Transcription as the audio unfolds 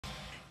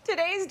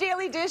Today's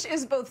daily dish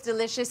is both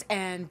delicious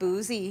and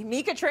boozy.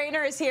 Micah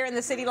Trainor is here in the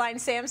Cityline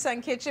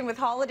Samsung kitchen with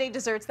holiday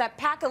desserts that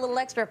pack a little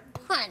extra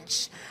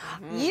punch.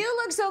 You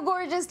look so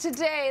gorgeous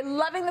today.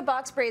 Loving the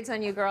box braids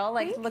on you, girl.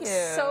 Like, looks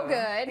so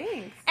good.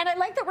 Thanks. And I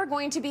like that we're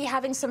going to be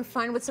having some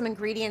fun with some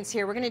ingredients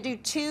here. We're going to do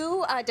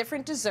two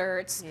different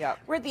desserts. Yep.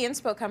 Where'd the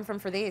inspo come from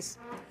for these?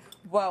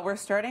 Well, we're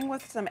starting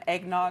with some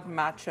eggnog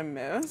matcha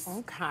mousse.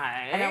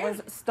 Okay. And I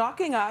was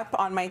stocking up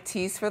on my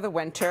teas for the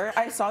winter.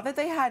 I saw that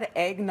they had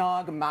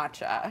eggnog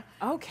matcha.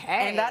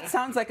 Okay. And that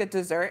sounds like a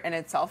dessert in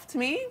itself to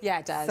me. Yeah,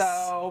 it does.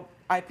 So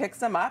I picked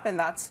some up, and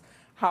that's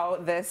how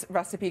this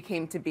recipe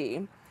came to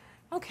be.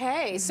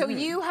 Okay, so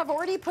you have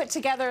already put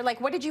together,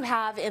 like, what did you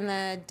have in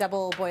the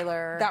double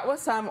boiler? That was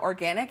some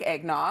organic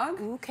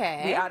eggnog.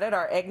 Okay. We added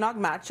our eggnog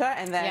matcha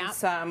and then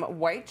some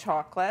white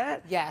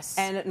chocolate. Yes.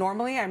 And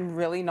normally I'm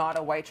really not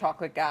a white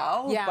chocolate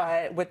gal,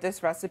 but with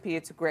this recipe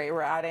it's great.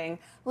 We're adding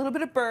a little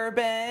bit of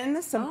bourbon,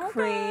 some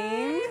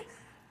cream.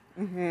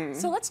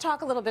 So let's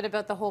talk a little bit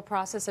about the whole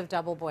process of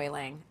double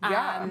boiling.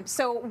 Yeah.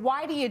 So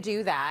why do you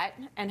do that,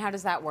 and how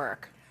does that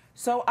work?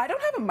 So I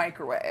don't have a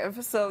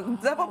microwave, so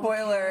double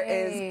boiler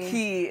is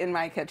key in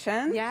my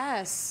kitchen.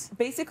 Yes.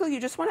 Basically, you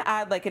just want to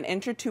add like an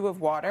inch or two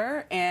of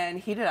water and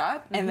heat it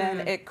up, and then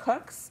it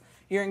cooks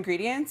your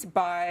ingredients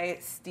by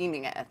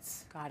steaming it.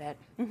 Got it.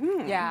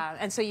 Yeah,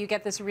 and so you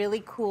get this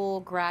really cool,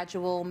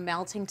 gradual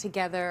melting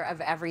together of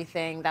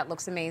everything that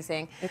looks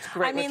amazing. It's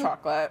great with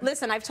chocolate.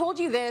 Listen, I've told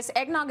you this,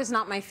 eggnog is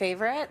not my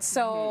favorite,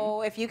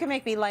 so if you can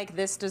make me like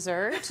this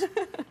dessert,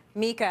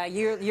 Micah,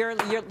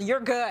 you're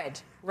good.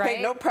 Right?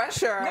 Hey, no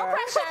pressure. No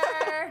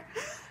pressure.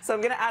 So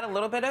I'm gonna add a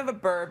little bit of a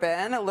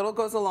bourbon. A little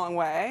goes a long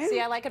way. See,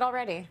 I like it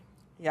already.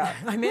 Yeah.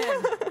 I'm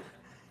in.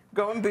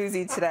 Going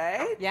boozy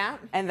today. Yeah.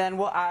 And then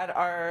we'll add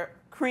our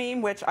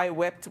cream, which I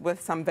whipped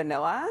with some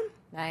vanilla.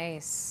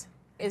 Nice.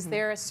 Is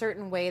there a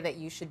certain way that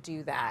you should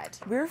do that?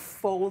 We're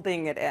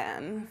folding it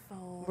in.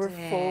 We're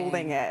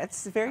folding it.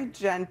 It's very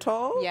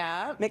gentle.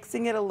 Yeah.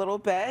 Mixing it a little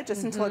bit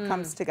just until it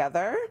comes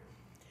together.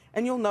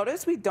 And you'll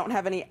notice we don't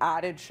have any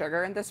added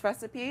sugar in this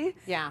recipe.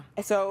 Yeah.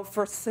 So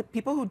for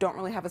people who don't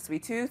really have a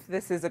sweet tooth,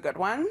 this is a good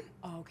one.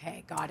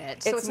 Okay, got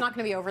it. So it's not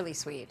going to be overly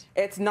sweet.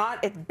 It's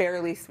not. It's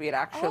barely sweet,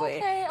 actually.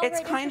 Okay, all it's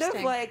right, kind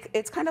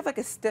of like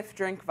a stiff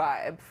drink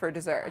vibe for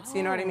desserts.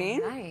 You know what I mean?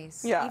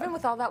 Nice. Yeah. Even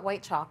with all that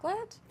white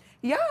chocolate?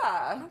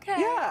 Yeah. Okay.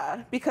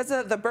 Yeah. Because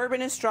the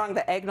bourbon is strong,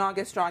 the eggnog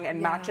is strong, and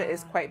matcha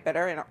is quite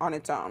bitter on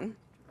its own.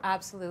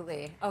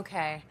 Absolutely.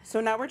 Okay. So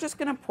now we're just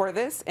going to pour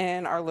this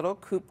in our little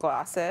coupe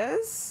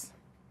glasses.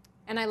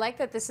 And I like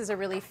that this is a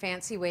really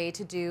fancy way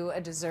to do a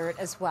dessert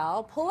as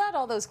well. Pull out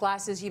all those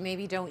glasses you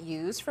maybe don't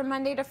use from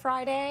Monday to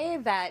Friday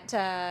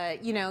that,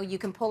 you know, you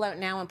can pull out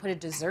now and put a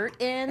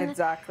dessert in.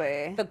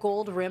 Exactly. The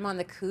gold rim on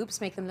the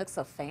coupes make them look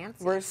so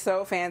fancy. We're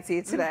so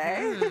fancy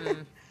today.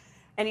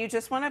 And you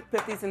just want to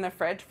put these in the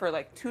fridge for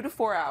like 2 to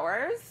 4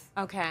 hours.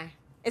 Okay.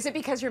 Is it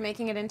because you're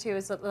making it into,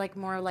 is it like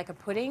more like a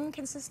pudding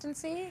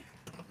consistency?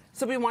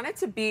 So we want it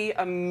to be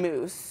a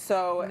mousse.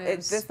 So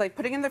it's just like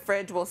putting in the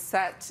fridge will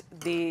set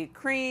the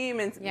cream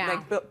and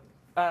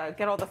like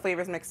get all the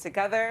flavors mixed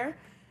together.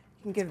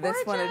 You can give this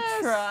one a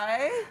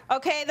try.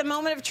 Okay, the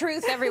moment of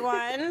truth,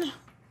 everyone.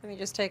 Let me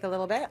just take a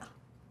little bit.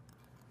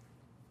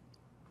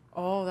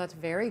 Oh, that's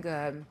very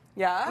good.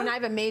 Yeah? I mean, I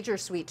have a major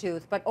sweet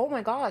tooth, but oh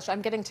my gosh,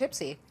 I'm getting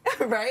tipsy.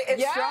 Right?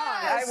 It's strong.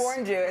 I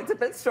warned you. It's a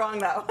bit strong,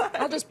 though.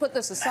 I'll just put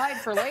this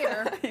aside for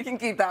later. You can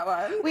keep that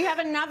one. We have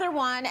another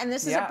one, and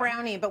this is a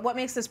brownie, but what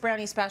makes this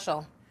brownie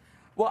special?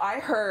 Well, I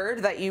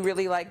heard that you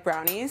really like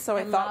brownies, so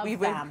I thought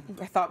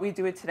we'd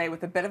do it today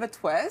with a bit of a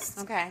twist.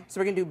 Okay.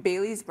 So we're gonna do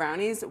Bailey's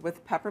brownies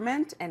with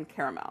peppermint and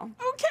caramel.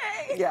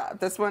 Okay. Yeah,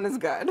 this one is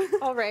good.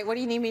 All right, what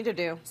do you need me to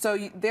do?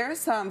 So there's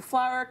some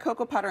flour,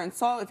 cocoa powder, and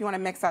salt if you want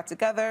to mix that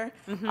together.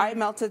 I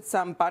melted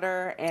some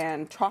butter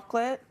and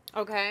chocolate.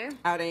 Okay.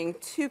 Adding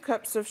 2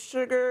 cups of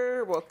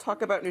sugar. We'll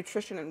talk about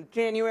nutrition in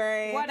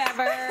January.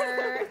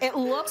 Whatever. It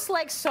looks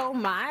like so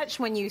much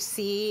when you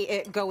see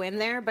it go in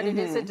there, but it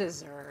is a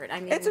dessert. I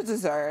mean, it's a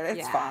dessert.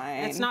 It's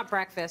fine. It's not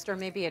breakfast, or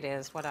maybe it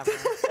is. Whatever.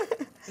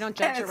 You don't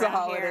judge and it's around the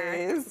holidays.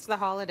 here. It's the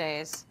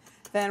holidays.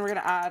 Then we're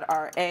gonna add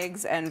our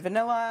eggs and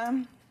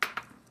vanilla.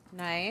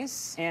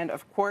 Nice. And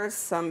of course,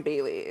 some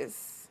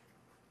Baileys.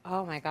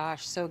 Oh my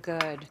gosh, so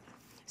good.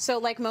 So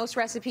like most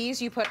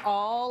recipes, you put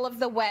all of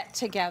the wet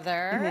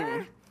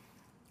together.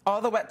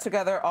 All the wet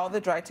together, all the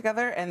dry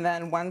together, and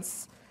then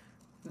once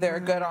they're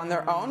good on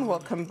their own, we'll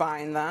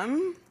combine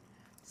them.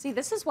 See,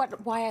 this is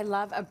why I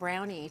love a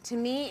brownie. To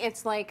me,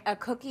 it's like a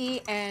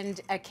cookie and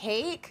a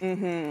cake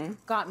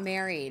got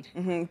married.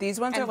 These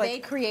ones are like... they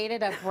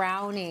created a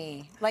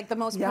brownie, like the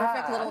most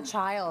perfect little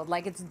child.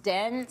 Like it's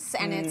dense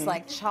and it's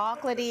like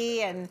chocolatey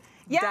and...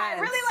 Yeah, I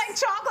really like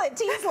chocolate.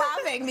 T's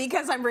laughing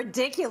because I'm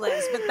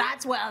ridiculous, but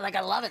that's what, like,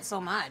 I love it so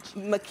much.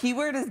 The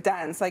keyword is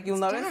dense. Like, you'll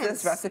notice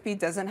this recipe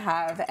doesn't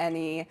have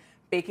any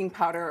baking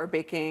powder or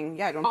baking,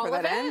 don't pour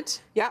that in. All of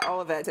it? Yeah,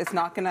 all of it. It's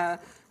not gonna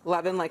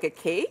leaven like a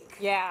cake.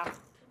 Yeah.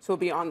 So we'll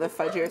be on the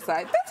fudgier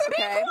side. That's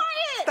okay. Be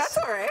quiet! That's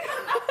all right.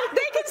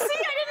 They can see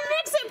I didn't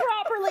mix it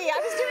properly. I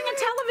was doing a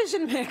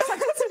television mix. I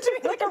wasn't doing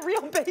like a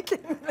real baking.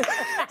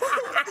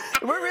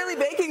 We're really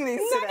baking these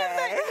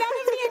today. None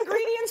of the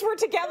ingredients were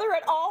together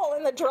at all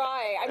in the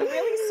dry. I'm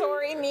really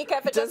sorry, Micah,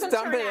 if it Just doesn't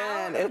dump turn it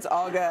out. in. It's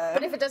all good.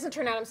 But if it doesn't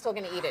turn out, I'm still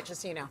going to eat it,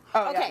 just so you know.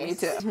 Oh, okay. yeah, me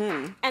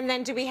too. And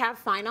then do we have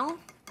final?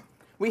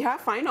 We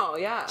have final,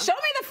 yeah. Show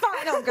me the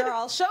final,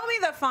 girl. Show me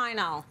the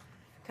final.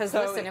 Because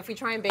So, listen, if we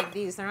try and bake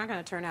these, they're not going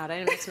to turn out. I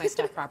didn't mix my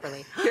stuff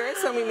properly. Here are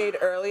some we made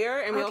earlier,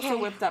 and we also Okay.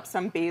 whipped up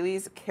some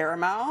Bailey's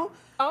caramel.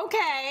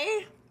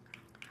 Okay.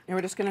 And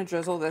we're just gonna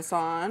drizzle this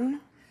on.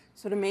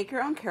 So to make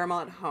your own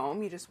caramel at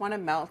home, you just want to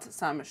melt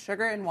some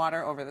sugar and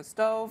water over the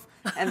stove.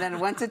 And then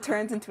once it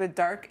turns into a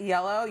dark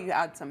yellow, you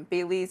add some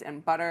Bailey's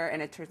and butter,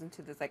 and it turns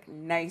into this like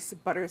nice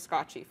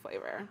butterscotchy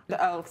flavor.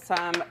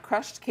 Some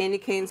crushed candy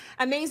canes.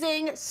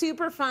 Amazing,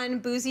 super fun,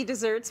 boozy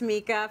desserts,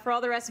 Micah. For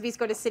all the recipes,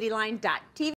 go to cityline.tv.